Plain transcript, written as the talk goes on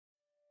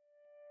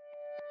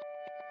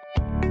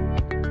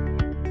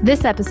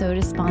This episode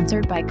is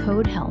sponsored by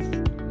Code Health.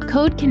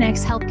 Code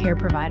connects healthcare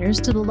providers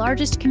to the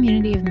largest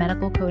community of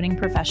medical coding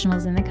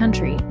professionals in the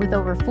country, with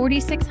over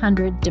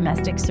 4,600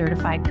 domestic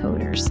certified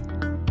coders.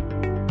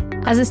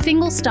 As a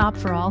single stop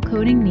for all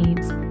coding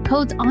needs,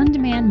 Code's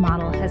on-demand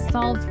model has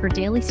solved for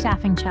daily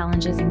staffing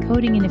challenges and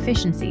coding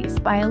inefficiencies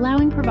by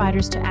allowing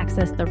providers to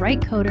access the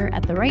right coder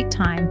at the right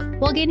time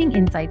while gaining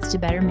insights to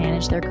better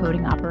manage their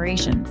coding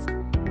operations.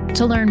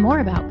 To learn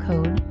more about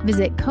Code,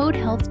 visit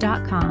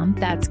codehealth.com,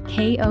 that's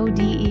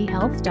KODE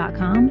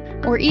health.com,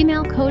 or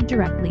email Code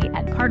directly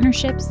at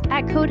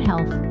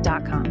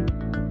partnerships@codehealth.com.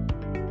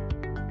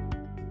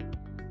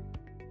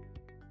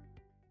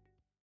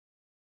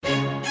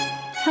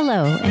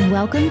 Hello, and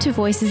welcome to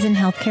Voices in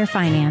Healthcare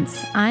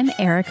Finance. I'm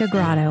Erica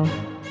Grotto.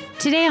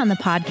 Today on the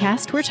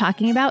podcast, we're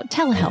talking about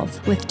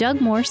telehealth with Doug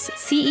Morse,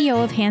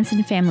 CEO of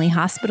Hansen Family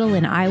Hospital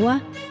in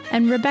Iowa,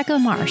 and Rebecca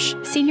Marsh,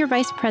 Senior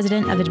Vice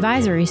President of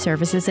Advisory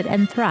Services at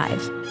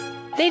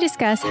nThrive. They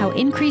discuss how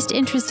increased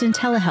interest in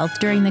telehealth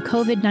during the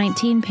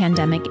COVID-19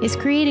 pandemic is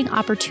creating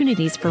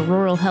opportunities for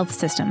rural health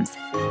systems.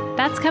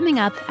 That's coming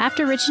up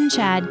after Rich and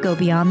Chad go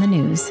beyond the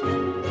news.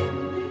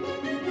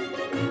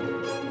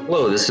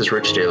 Hello, this is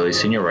Rich Daly,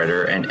 Senior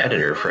Writer and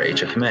Editor for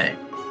HFMA.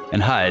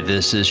 And hi,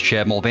 this is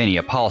Chad Mulvaney,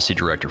 a Policy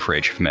Director for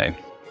HFMA.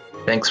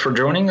 Thanks for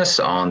joining us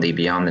on the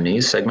Beyond the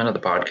News segment of the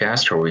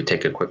podcast, where we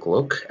take a quick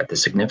look at the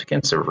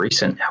significance of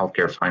recent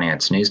healthcare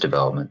finance news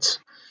developments.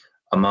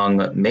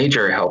 Among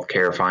major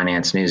healthcare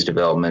finance news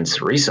developments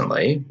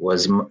recently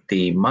was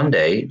the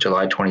Monday,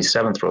 July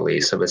 27th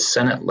release of a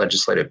Senate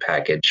legislative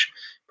package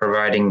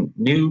providing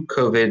new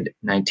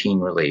COVID-19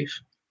 relief.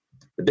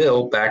 The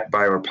bill, backed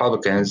by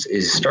Republicans,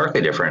 is starkly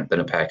different than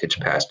a package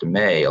passed in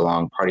May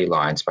along party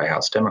lines by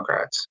House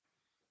Democrats.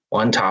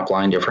 One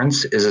top-line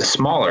difference is a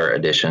smaller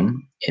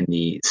addition in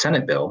the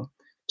Senate bill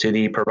to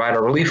the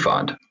Provider Relief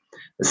Fund.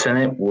 The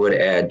Senate would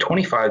add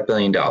 $25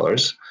 billion,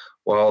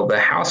 while the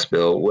House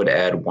bill would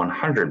add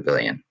 $100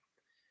 billion.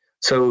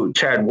 So,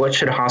 Chad, what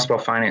should hospital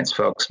finance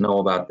folks know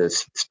about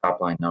this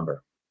top-line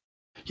number?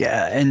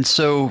 Yeah, and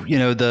so,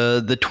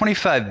 the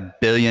 $25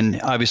 billion,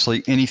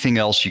 obviously anything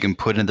else you can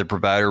put in the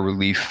Provider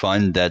Relief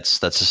Fund,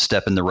 that's a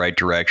step in the right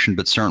direction.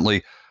 But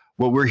certainly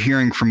what we're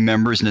hearing from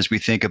members, and as we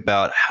think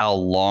about how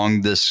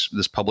long this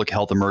public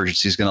health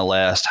emergency is going to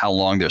last, how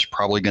long there's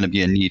probably going to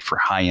be a need for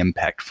high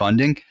impact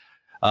funding.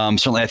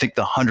 Certainly, I think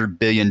the $100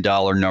 billion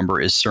number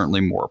is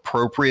certainly more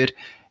appropriate.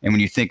 And when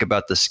you think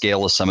about the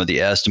scale of some of the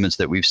estimates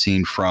that we've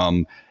seen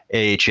from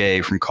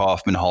AHA, from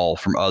Kaufman Hall,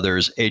 from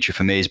others,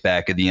 HFMA's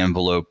back of the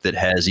envelope that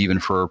has, even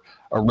for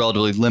a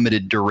relatively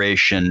limited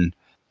duration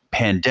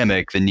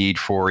pandemic, the need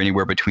for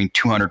anywhere between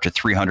 $200 to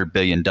 $300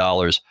 billion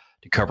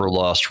to cover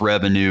lost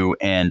revenue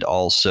and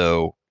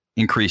also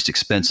increased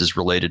expenses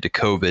related to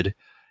COVID,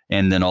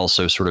 and then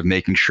also sort of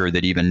making sure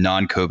that even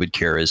non-COVID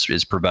care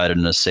is provided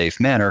in a safe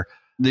manner.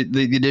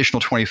 The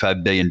additional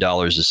 $25 billion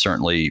is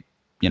certainly,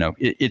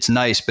 it's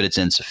nice, but it's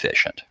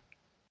insufficient.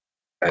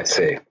 I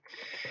see.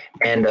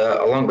 And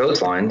along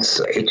those lines,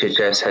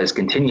 HHS has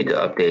continued to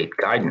update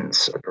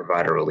guidance of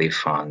provider relief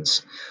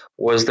funds.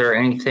 Was there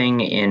anything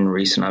in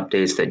recent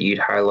updates that you'd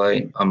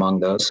highlight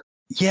among those?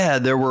 Yeah,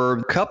 there were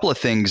a couple of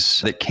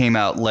things that came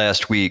out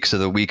last week, so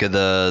the week of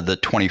the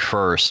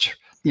 21st.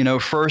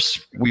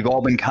 First, we've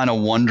all been kind of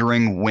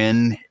wondering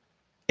when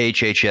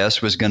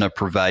HHS was going to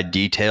provide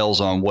details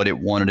on what it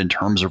wanted in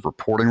terms of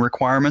reporting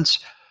requirements.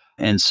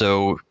 And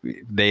so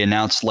they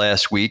announced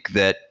last week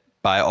that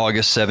by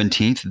August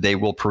 17th, they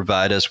will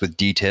provide us with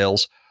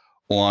details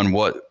on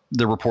what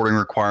the reporting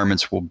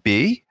requirements will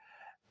be.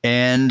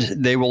 And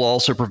they will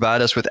also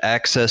provide us with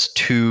access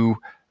to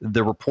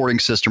the reporting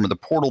system or the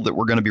portal that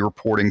we're going to be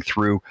reporting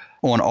through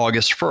on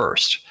August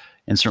 1st.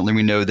 And certainly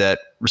we know that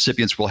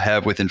recipients will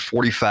have within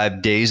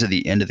 45 days of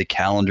the end of the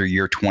calendar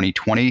year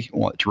 2020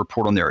 to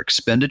report on their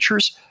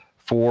expenditures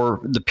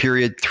for the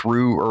period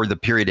through or the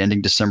period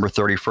ending December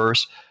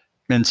 31st.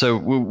 And so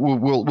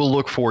we'll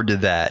look forward to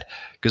that,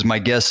 because my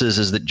guess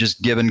is that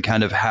just given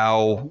kind of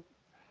how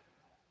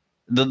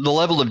the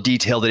level of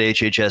detail that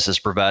HHS has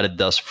provided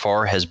thus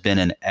far has been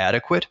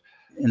inadequate.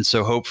 And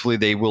so hopefully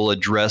they will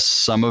address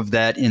some of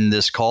that in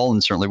this call,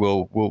 and certainly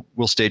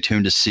we'll stay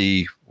tuned to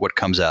see what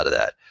comes out of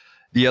that.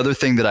 The other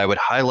thing that I would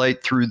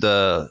highlight through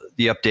the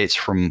updates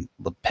from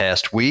the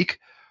past week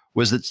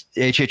was that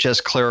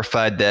HHS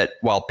clarified that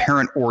while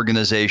parent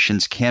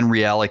organizations can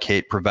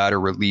reallocate provider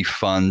relief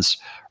funds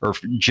or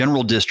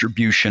general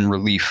distribution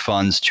relief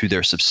funds to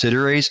their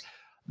subsidiaries,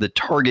 the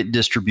target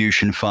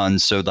distribution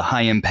funds, so the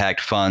high impact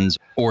funds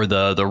or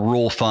the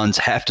rural funds,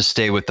 have to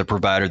stay with the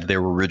provider that they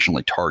were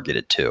originally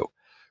targeted to,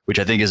 which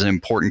I think is an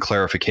important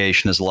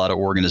clarification, as a lot of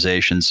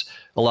organizations,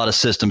 a lot of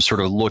systems sort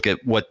of look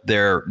at what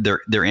their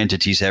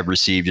entities have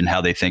received and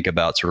how they think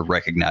about sort of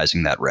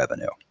recognizing that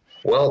revenue.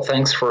 Well,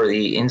 thanks for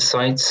the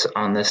insights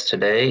on this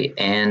today.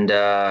 And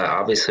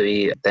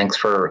obviously, thanks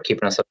for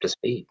keeping us up to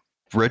speed.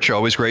 Rich,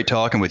 always great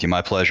talking with you.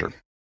 My pleasure. Of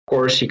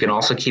course, you can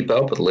also keep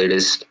up with the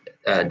latest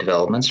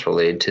developments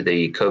related to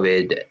the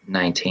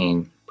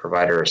COVID-19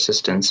 provider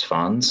assistance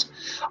funds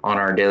on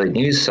our daily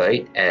news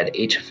site at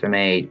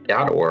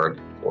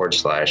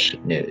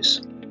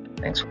hfma.org/news.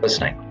 Thanks for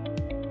listening.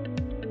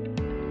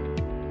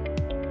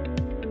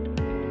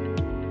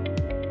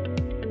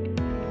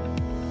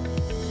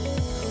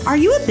 Are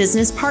you a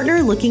business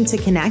partner looking to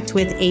connect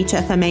with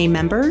HFMA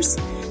members?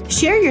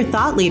 Share your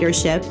thought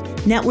leadership,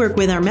 network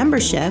with our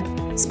membership,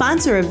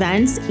 sponsor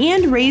events,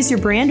 and raise your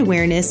brand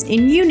awareness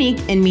in unique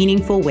and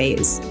meaningful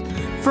ways.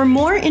 For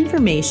more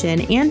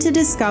information and to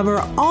discover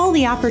all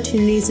the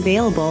opportunities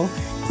available,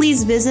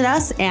 please visit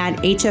us at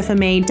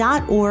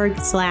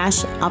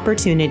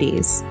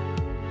hfma.org/opportunities.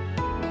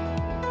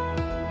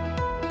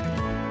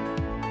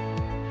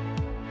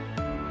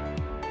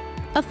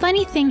 A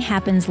funny thing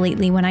happens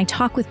lately when I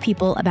talk with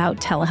people about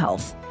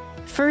telehealth.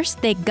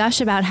 First, they gush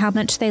about how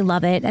much they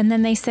love it, and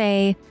then they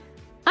say,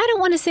 I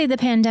don't want to say the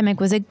pandemic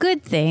was a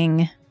good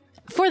thing.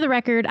 For the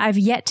record, I've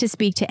yet to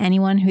speak to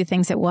anyone who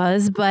thinks it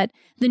was, but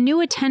the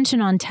new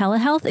attention on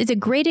telehealth is a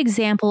great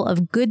example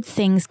of good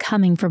things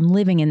coming from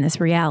living in this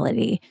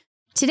reality.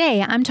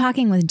 Today, I'm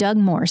talking with Doug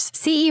Morse,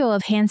 CEO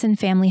of Hansen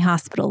Family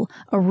Hospital,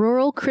 a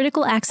rural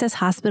critical access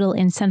hospital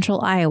in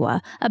central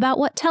Iowa, about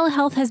what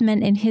telehealth has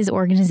meant in his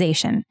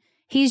organization.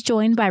 He's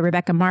joined by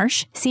Rebecca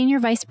Marsh, Senior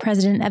Vice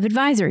President of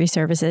Advisory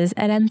Services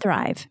at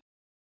nThrive.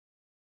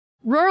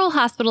 Rural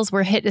hospitals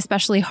were hit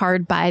especially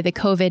hard by the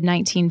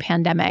COVID-19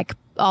 pandemic,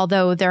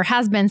 although there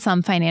has been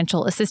some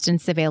financial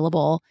assistance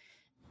available.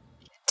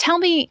 Tell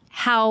me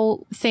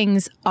how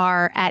things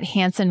are at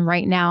Hansen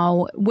right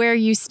now, where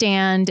you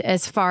stand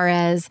as far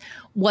as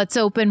what's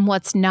open,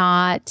 what's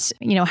not,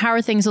 how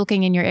are things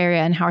looking in your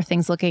area and how are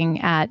things looking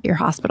at your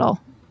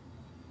hospital?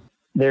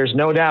 There's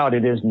no doubt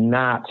it is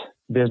not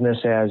business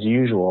as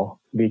usual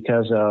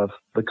because of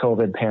the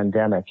COVID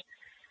pandemic.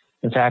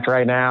 In fact,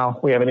 right now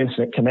we have an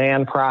incident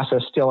command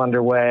process still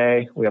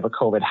underway. We have a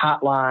COVID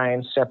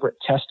hotline, separate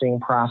testing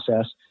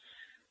process,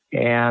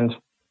 and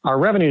our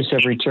revenues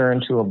have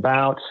returned to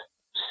about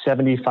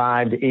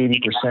 75 to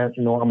 80%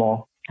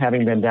 normal,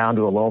 having been down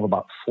to a low of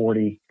about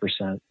 40%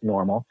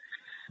 normal.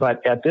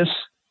 But at this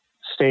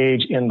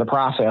stage in the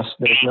process,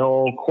 there's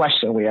no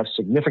question we have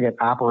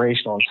significant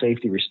operational and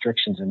safety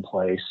restrictions in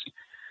place.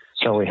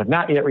 So we have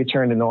not yet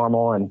returned to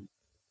normal. And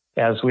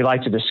as we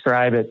like to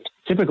describe it,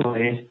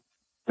 typically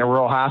in a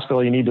rural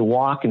hospital, you need to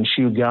walk and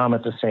chew gum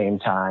at the same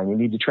time. You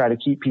need to try to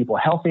keep people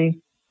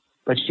healthy,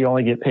 but you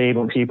only get paid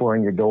when people are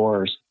in your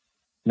doors.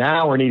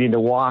 Now we're needing to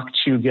walk,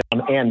 chew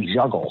gum, and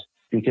juggle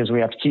because we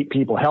have to keep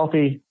people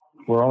healthy.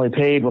 We're only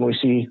paid when we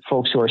see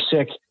folks who are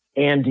sick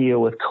and deal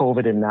with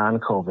COVID and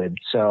non-COVID.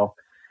 So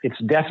it's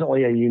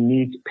definitely a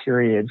unique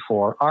period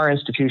for our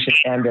institution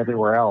and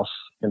everywhere else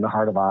in the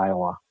heart of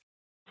Iowa.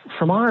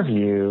 From our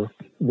view,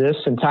 this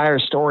entire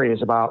story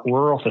is about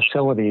rural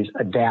facilities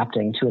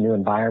adapting to a new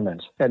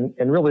environment. And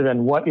really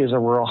then what is a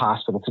rural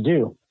hospital to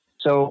do?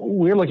 So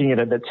we're looking at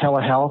it that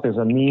telehealth is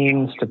a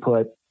means to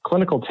put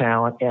clinical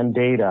talent and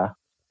data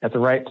at the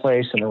right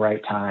place and the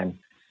right time.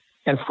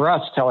 And for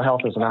us,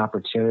 telehealth is an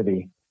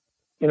opportunity.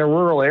 In a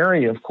rural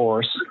area, of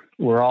course,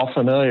 we're all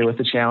familiar with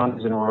the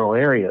challenges in rural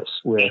areas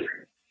with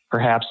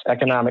perhaps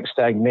economic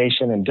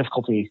stagnation and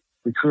difficulty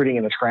recruiting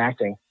and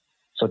attracting.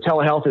 So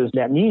telehealth is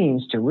that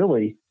means to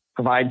really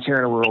provide care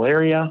in a rural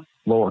area,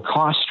 lower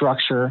cost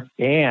structure,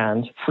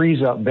 and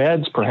frees up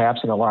beds perhaps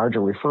in a larger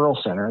referral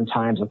center in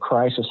times of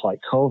crisis like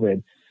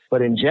COVID,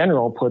 but in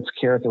general puts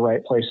care at the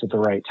right place at the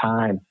right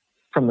time.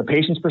 From the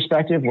patient's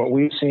perspective, what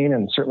we've seen,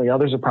 and certainly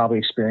others have probably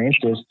experienced,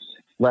 is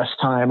less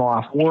time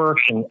off work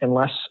and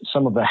less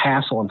some of the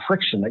hassle and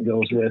friction that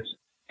goes with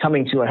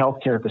coming to a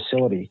healthcare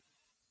facility.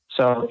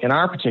 So in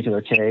our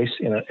particular case,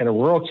 in a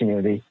rural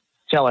community,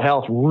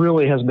 telehealth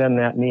really has been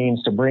that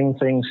means to bring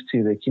things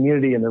to the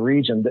community and the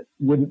region that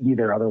wouldn't be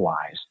there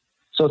otherwise.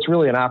 So it's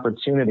really an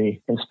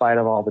opportunity in spite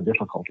of all the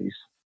difficulties.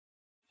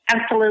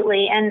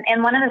 Absolutely. And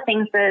one of the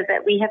things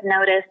that we have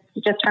noticed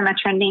just from a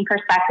trending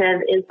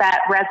perspective is that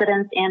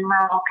residents in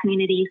rural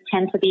communities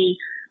tend to be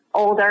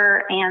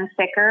older and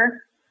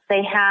sicker.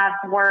 They have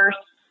worse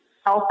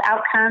health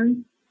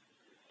outcomes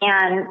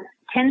and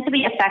tend to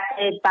be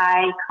affected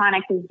by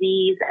chronic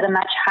disease at a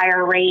much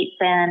higher rate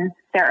than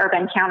their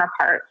urban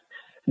counterparts.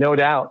 No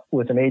doubt,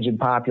 with an aged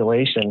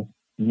population,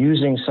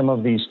 using some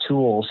of these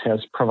tools has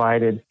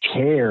provided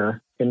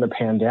care in the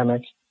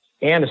pandemic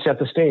and to set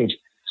the stage.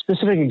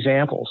 Specific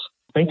examples.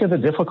 Think of the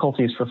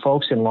difficulties for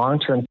folks in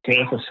long-term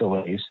care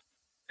facilities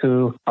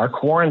who are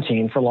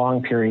quarantined for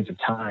long periods of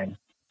time.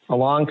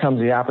 Along comes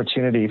the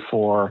opportunity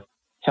for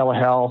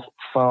telehealth,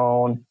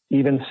 phone,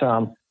 even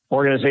some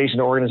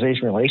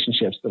organization-to-organization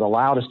relationships that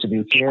allowed us to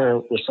do care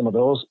with some of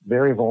those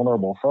very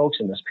vulnerable folks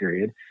in this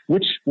period,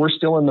 which we're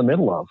still in the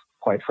middle of,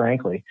 quite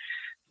frankly.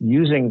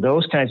 Using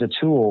those kinds of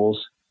tools,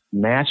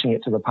 matching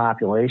it to the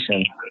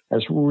population,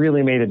 has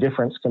really made a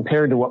difference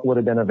compared to what would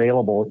have been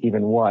available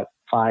even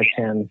 5,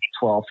 10,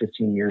 12,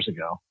 15 years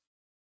ago.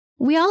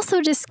 We also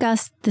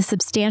discussed the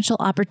substantial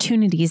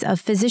opportunities of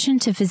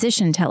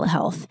physician-to-physician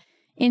telehealth.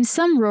 In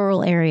some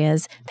rural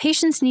areas,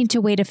 patients need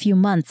to wait a few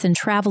months and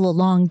travel a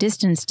long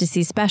distance to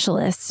see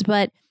specialists,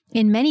 but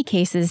In many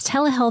cases,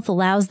 telehealth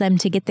allows them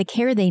to get the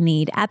care they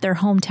need at their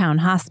hometown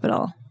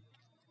hospital.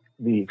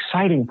 The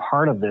exciting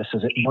part of this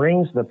is it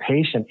brings the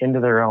patient into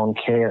their own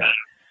care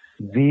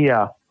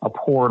via a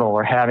portal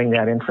or having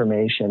that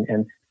information.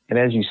 And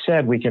as you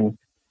said, we can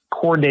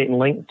coordinate and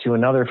link to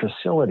another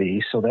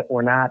facility so that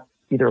we're not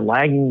either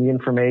lagging the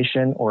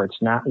information or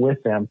it's not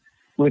with them,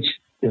 which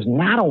is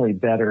not only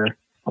better,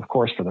 of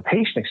course, for the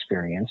patient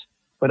experience,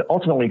 but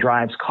ultimately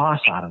drives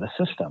costs out of the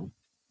system.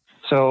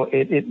 So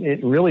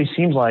it really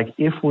seems like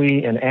if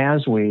we and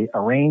as we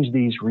arrange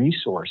these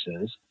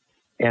resources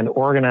and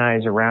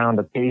organize around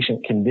a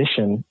patient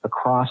condition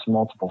across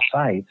multiple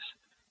sites,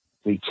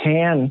 we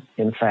can,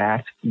 in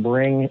fact,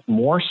 bring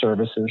more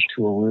services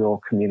to a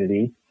rural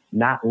community,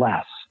 not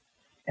less.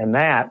 And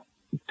that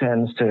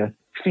tends to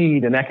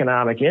feed an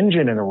economic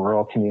engine in a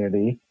rural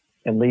community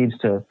and leads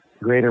to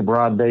greater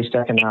broad-based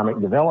economic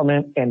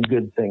development, and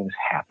good things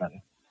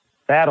happen.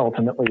 That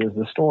ultimately is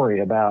the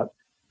story about,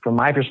 from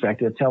my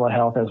perspective,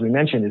 telehealth, as we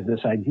mentioned, is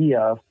this idea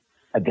of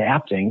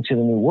adapting to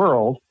the new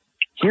world.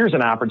 Here's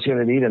an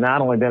opportunity to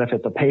not only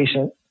benefit the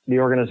patient, the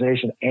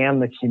organization,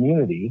 and the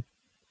community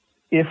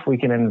if we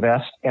can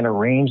invest and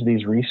arrange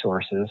these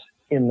resources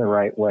in the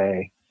right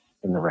way,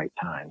 in the right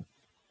time.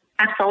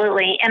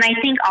 Absolutely. And I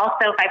think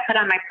also, if I put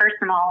on my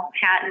personal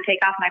hat and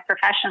take off my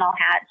professional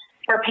hat,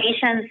 for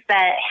patients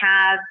that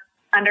have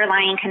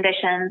underlying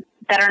conditions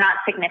that are not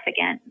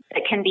significant,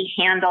 that can be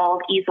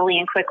handled easily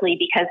and quickly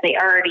because they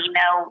already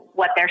know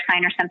what their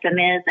sign or symptom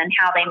is and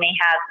how they may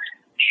have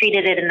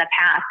treated it in the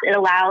past, it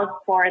allows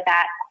for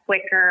that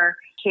quicker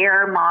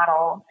care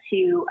model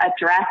to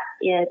address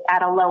it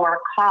at a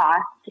lower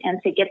cost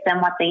and to get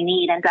them what they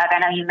need. And Doug, I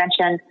know you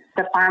mentioned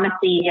the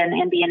pharmacy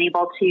and being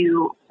able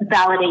to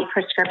validate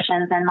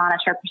prescriptions and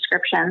monitor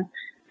prescriptions.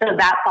 So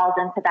that falls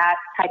into that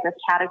type of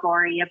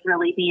category of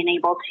really being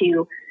able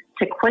to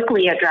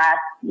quickly address,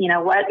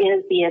 what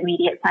is the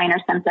immediate sign or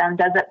symptom?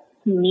 Does it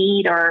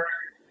need or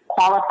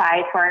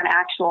qualify for an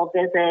actual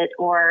visit,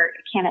 or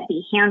can it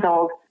be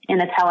handled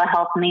in a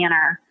telehealth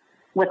manner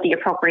with the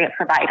appropriate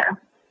provider?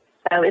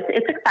 So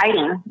it's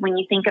exciting when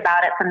you think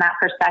about it from that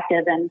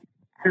perspective and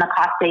the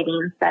cost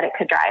savings that it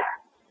could drive.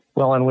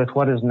 Well, and with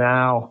what is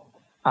now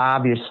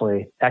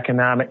obviously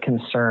economic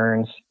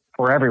concerns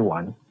for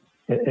everyone,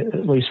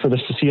 at least for the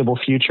foreseeable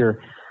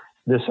future,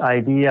 this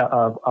idea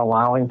of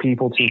allowing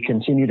people to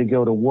continue to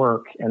go to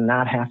work and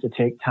not have to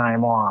take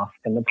time off,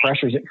 and the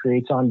pressures it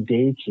creates on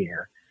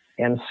daycare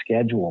and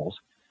schedules,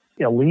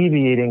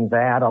 alleviating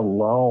that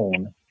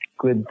alone,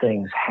 good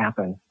things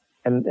happen.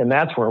 And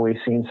that's where we've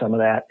seen some of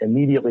that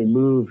immediately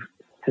move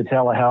to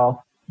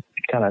telehealth,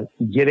 kind of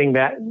getting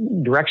that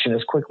direction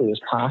as quickly as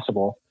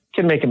possible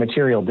can make a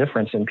material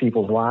difference in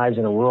people's lives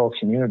in a rural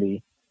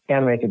community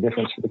and make a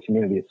difference for the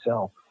community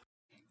itself.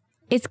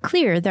 It's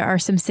clear there are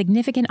some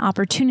significant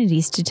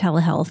opportunities to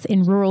telehealth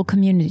in rural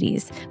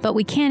communities, but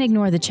we can't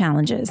ignore the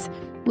challenges.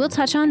 We'll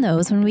touch on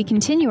those when we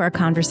continue our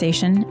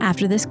conversation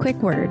after this quick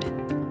word.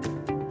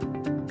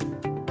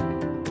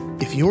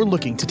 If you're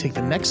looking to take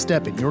the next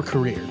step in your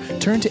career,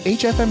 turn to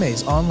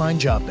HFMA's online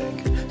job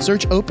bank.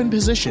 Search open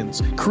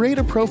positions, create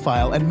a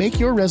profile, and make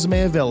your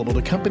resume available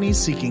to companies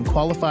seeking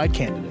qualified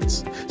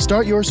candidates.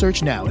 Start your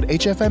search now at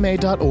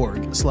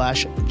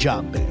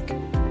hfma.org/jobbank.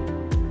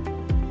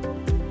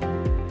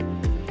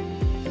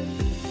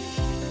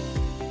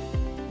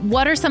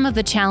 What are some of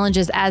the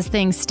challenges as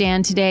things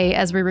stand today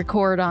as we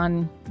record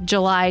on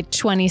July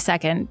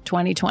 22nd,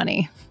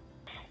 2020?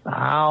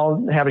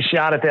 I'll have a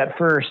shot at that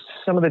first.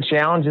 Some of the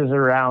challenges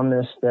around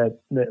this that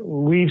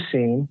we've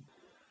seen,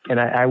 and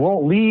I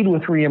won't lead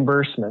with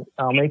reimbursement.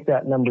 I'll make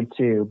that number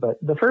two. But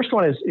the first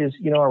one is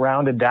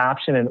around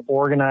adoption and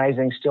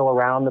organizing still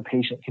around the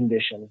patient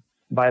condition.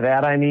 By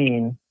that, I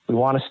mean, we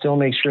want to still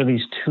make sure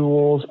these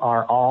tools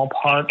are all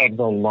part of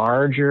the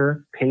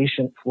larger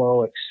patient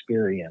flow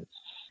experience.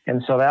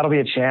 And so that'll be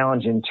a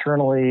challenge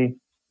internally,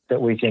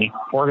 that we can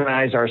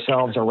organize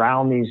ourselves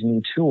around these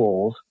new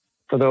tools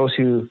for those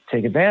who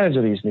take advantage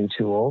of these new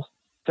tools.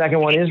 Second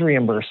one is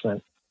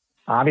reimbursement.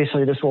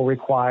 Obviously, this will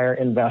require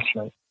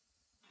investment.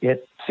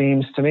 It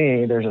seems to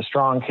me there's a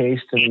strong case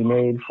to be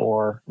made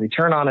for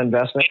return on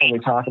investment when we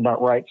talk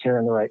about right care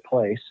in the right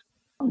place.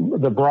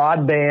 The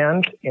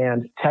broadband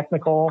and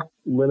technical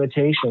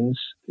limitations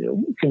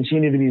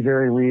continue to be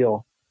very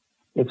real.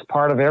 It's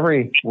part of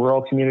every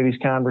rural community's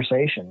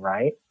conversation,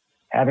 right?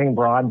 Having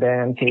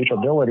broadband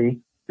capability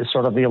is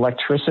sort of the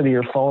electricity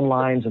or phone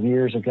lines of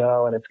years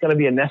ago, and it's going to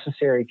be a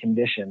necessary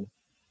condition,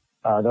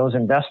 those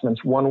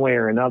investments one way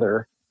or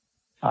another.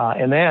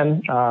 And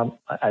then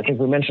I think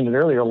we mentioned it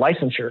earlier,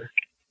 licensure.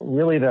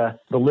 Really the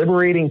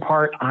liberating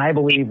part I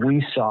believe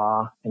we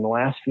saw in the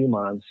last few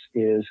months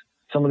is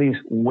some of these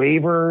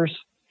waivers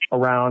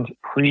around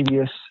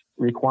previous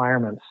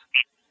requirements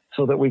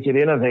so that we could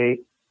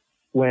innovate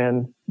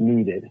when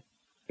needed.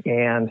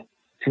 And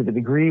to the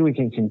degree we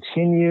can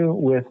continue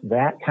with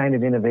that kind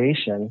of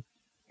innovation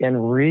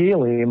and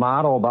really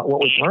model about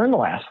what we've learned the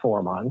last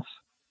 4 months,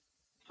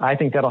 I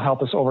think that'll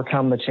help us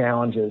overcome the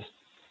challenges.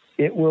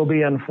 It will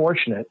be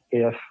unfortunate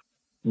if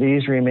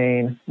these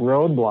remain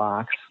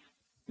roadblocks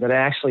that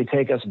actually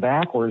take us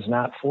backwards,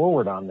 not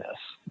forward on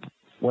this,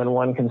 when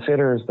one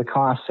considers the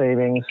cost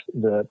savings,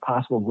 the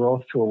possible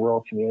growth to a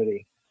rural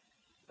community.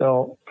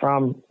 So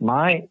from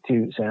my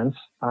 2 cents,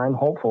 I'm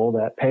hopeful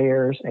that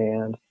payers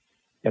and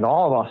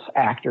all of us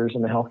actors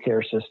in the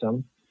healthcare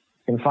system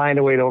can find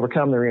a way to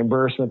overcome the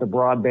reimbursement, the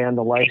broadband,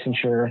 the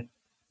licensure,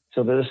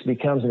 so that this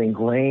becomes an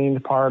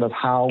ingrained part of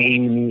how we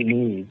meet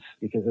needs,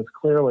 because it's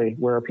clearly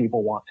where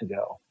people want to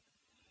go.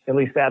 At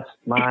least that's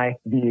my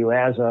view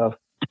as of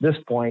this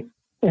point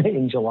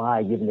in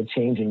July, given the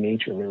changing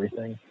nature of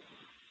everything.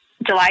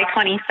 July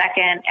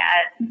 22nd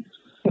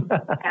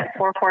at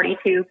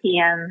 4:42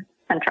 p.m.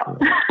 Central.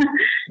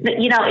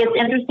 It's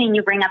interesting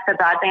you bring up the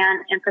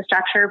broadband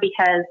infrastructure,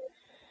 because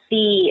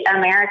the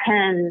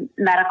American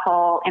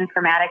Medical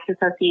Informatics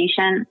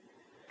Association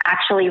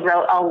actually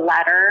wrote a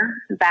letter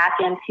back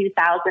in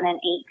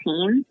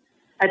 2018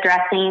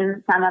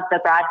 addressing some of the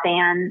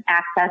broadband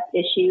access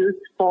issues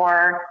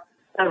for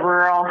the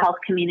rural health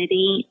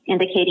community,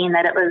 indicating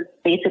that it was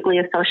basically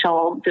a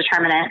social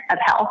determinant of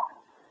health.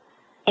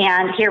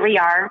 And here we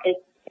are,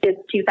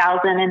 it's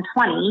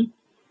 2020,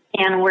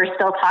 and we're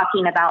still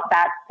talking about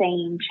that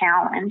same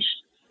challenge.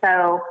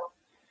 So,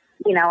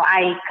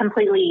 I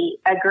completely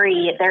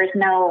agree. There's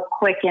no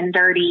quick and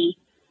dirty,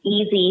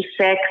 easy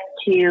fix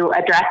to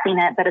addressing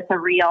it, but it's a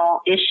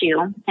real issue.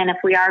 And if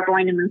we are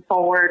going to move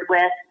forward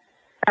with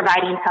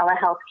providing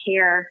telehealth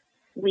care,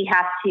 we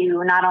have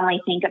to not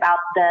only think about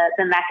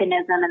the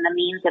mechanism and the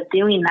means of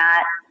doing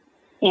that,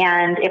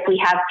 and if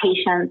we have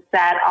patients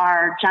that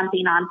are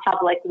jumping on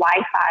public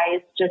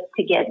Wi-Fi just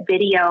to get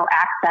video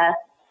access,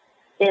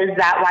 is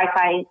that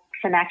Wi-Fi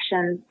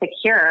connection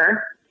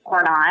secure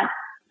or not,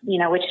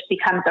 which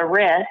becomes a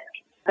risk.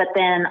 But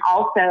then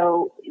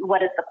also,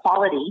 what is the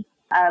quality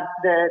of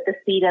the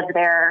speed of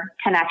their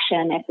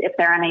connection if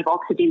they're unable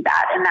to do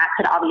that? And that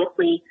could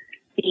obviously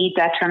be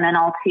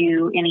detrimental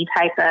to any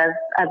type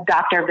of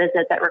doctor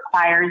visit that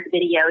requires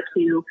video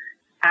to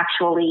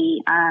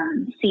actually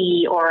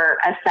see or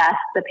assess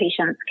the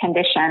patient's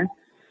condition.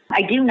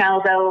 I do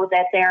know, though,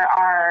 that there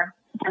are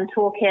some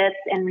toolkits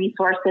and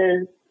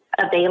resources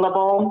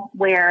available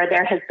where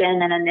there has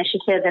been an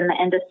initiative in the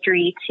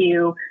industry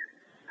to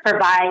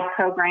provide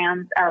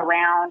programs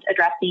around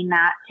addressing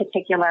that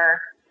particular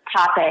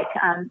topic.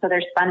 So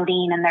there's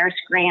funding and there's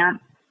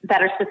grants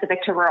that are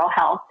specific to rural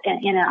health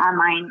in an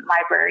online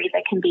library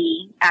that can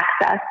be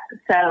accessed.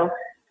 So,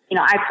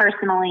 I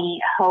personally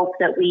hope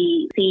that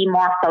we see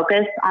more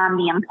focus on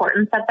the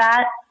importance of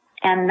that,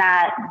 and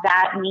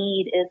that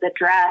need is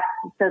addressed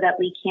so that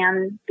we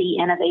can be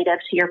innovative,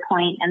 to your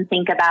point, and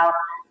think about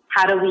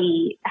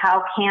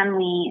how can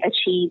we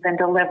achieve and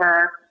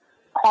deliver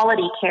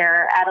quality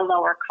care at a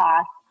lower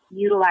cost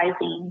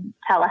utilizing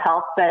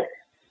telehealth, but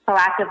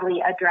proactively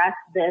address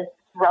this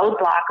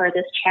roadblock or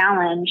this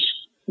challenge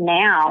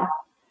now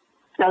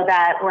so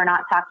that we're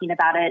not talking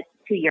about it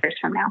 2 years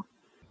from now.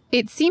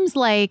 It seems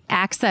like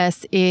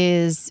access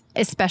is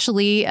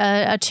especially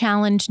a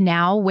challenge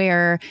now,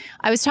 where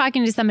I was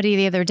talking to somebody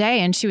the other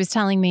day and she was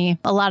telling me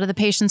a lot of the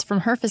patients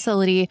from her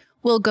facility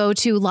will go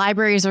to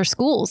libraries or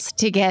schools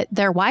to get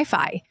their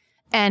Wi-Fi,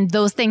 and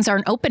those things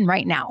aren't open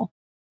right now.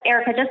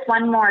 Erica, just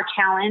one more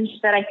challenge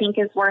that I think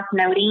is worth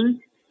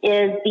noting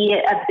is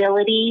the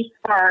ability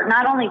for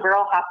not only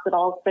rural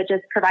hospitals, but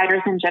just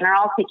providers in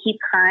general to keep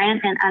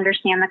current and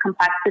understand the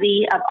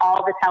complexity of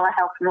all the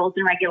telehealth rules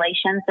and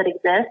regulations that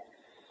exist,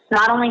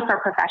 not only for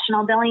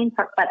professional billing,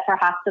 but for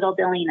hospital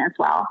billing as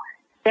well.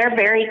 They're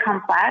very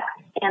complex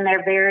and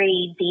they're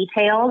very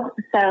detailed.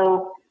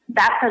 So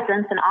that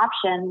presents an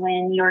option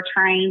when you're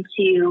trying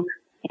to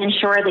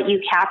ensure that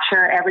you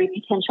capture every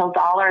potential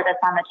dollar that's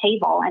on the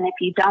table. And if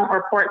you don't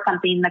report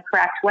something the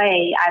correct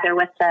way, either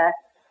with the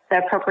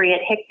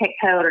appropriate HCPCS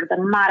code or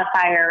the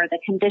modifier or the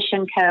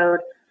condition code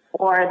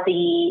or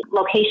the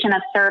location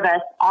of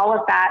service, all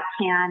of that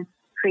can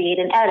create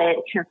an edit,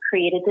 it can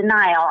create a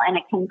denial, and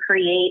it can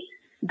create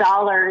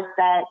dollars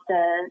that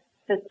the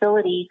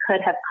facility could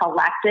have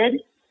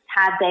collected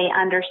had they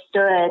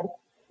understood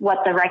what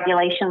the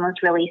regulation was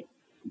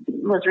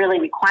really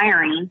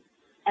requiring.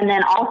 And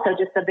then also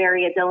just the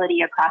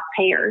variability across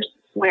payers,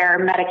 where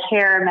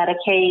Medicare,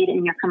 Medicaid,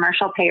 and your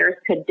commercial payers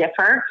could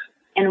differ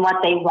in what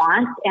they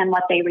want and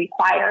what they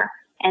require,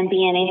 and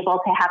being able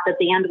to have the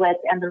bandwidth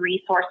and the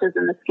resources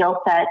and the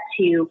skill set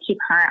to keep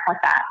current with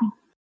that.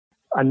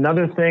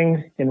 Another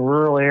thing in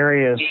rural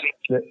areas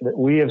that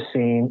we have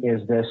seen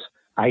is this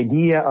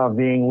idea of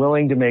being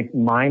willing to make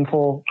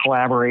mindful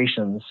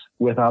collaborations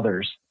with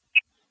others.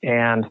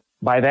 And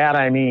by that,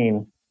 I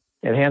mean,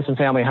 at Hansen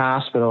Family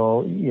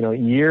Hospital,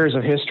 years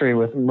of history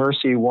with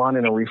Mercy One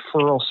and a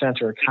referral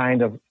center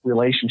kind of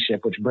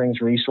relationship, which brings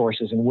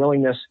resources and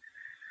willingness.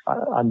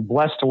 I'm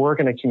blessed to work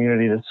in a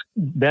community that's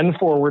been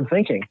forward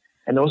thinking,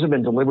 and those have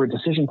been deliberate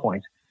decision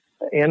points.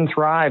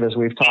 nThrive, as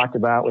we've talked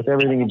about, with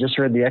everything you just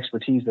heard, the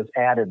expertise that's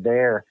added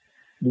there.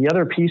 The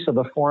other piece of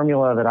the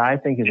formula that I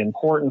think is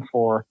important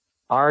for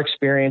our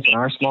experience in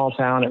our small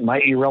town, it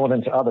might be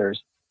relevant to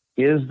others,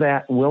 is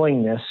that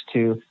willingness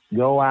to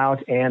go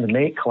out and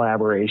make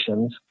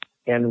collaborations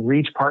and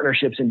reach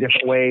partnerships in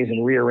different ways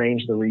and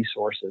rearrange the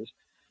resources.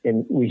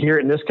 And we hear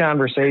it in this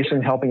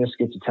conversation, helping us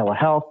get to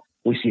telehealth.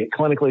 We see it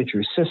clinically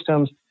through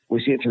systems.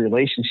 We see it through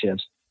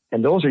relationships.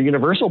 And those are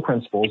universal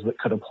principles that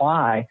could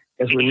apply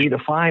as we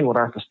redefine what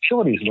our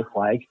facilities look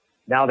like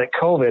now that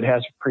COVID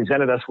has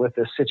presented us with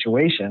this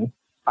situation,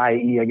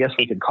 i.e., I guess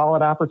we could call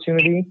it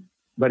opportunity,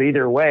 but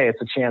either way,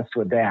 it's a chance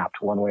to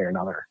adapt one way or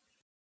another.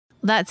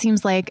 That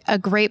seems like a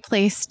great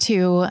place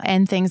to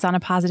end things on a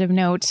positive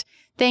note.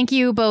 Thank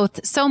you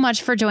both so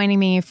much for joining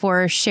me,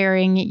 for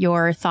sharing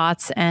your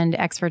thoughts and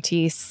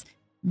expertise.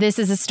 This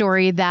is a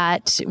story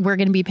that we're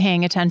going to be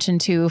paying attention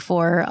to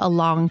for a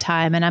long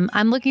time, and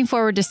I'm looking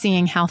forward to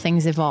seeing how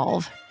things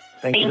evolve.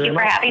 Thank you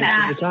for having us.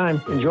 Thank you for your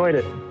time. Enjoyed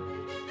it.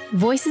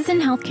 Voices in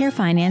Healthcare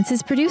Finance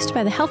is produced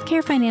by the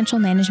Healthcare Financial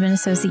Management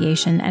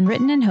Association and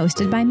written and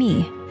hosted by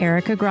me,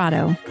 Erica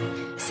Grotto.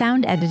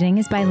 Sound editing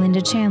is by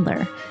Linda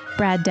Chandler.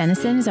 Brad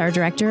Dennison is our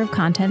Director of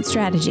Content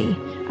Strategy.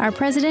 Our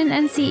President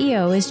and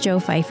CEO is Joe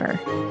Pfeiffer.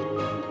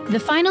 The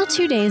final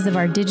 2 days of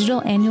our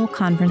digital annual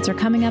conference are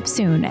coming up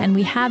soon, and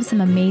we have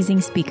some amazing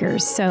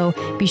speakers, so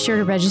be sure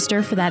to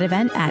register for that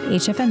event at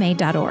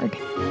hfma.org.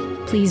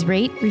 Please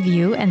rate,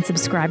 review, and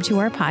subscribe to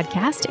our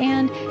podcast.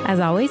 And as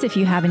always, if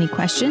you have any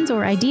questions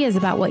or ideas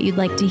about what you'd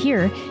like to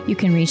hear, you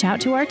can reach out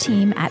to our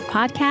team at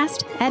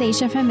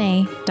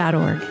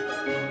podcast@hfma.org.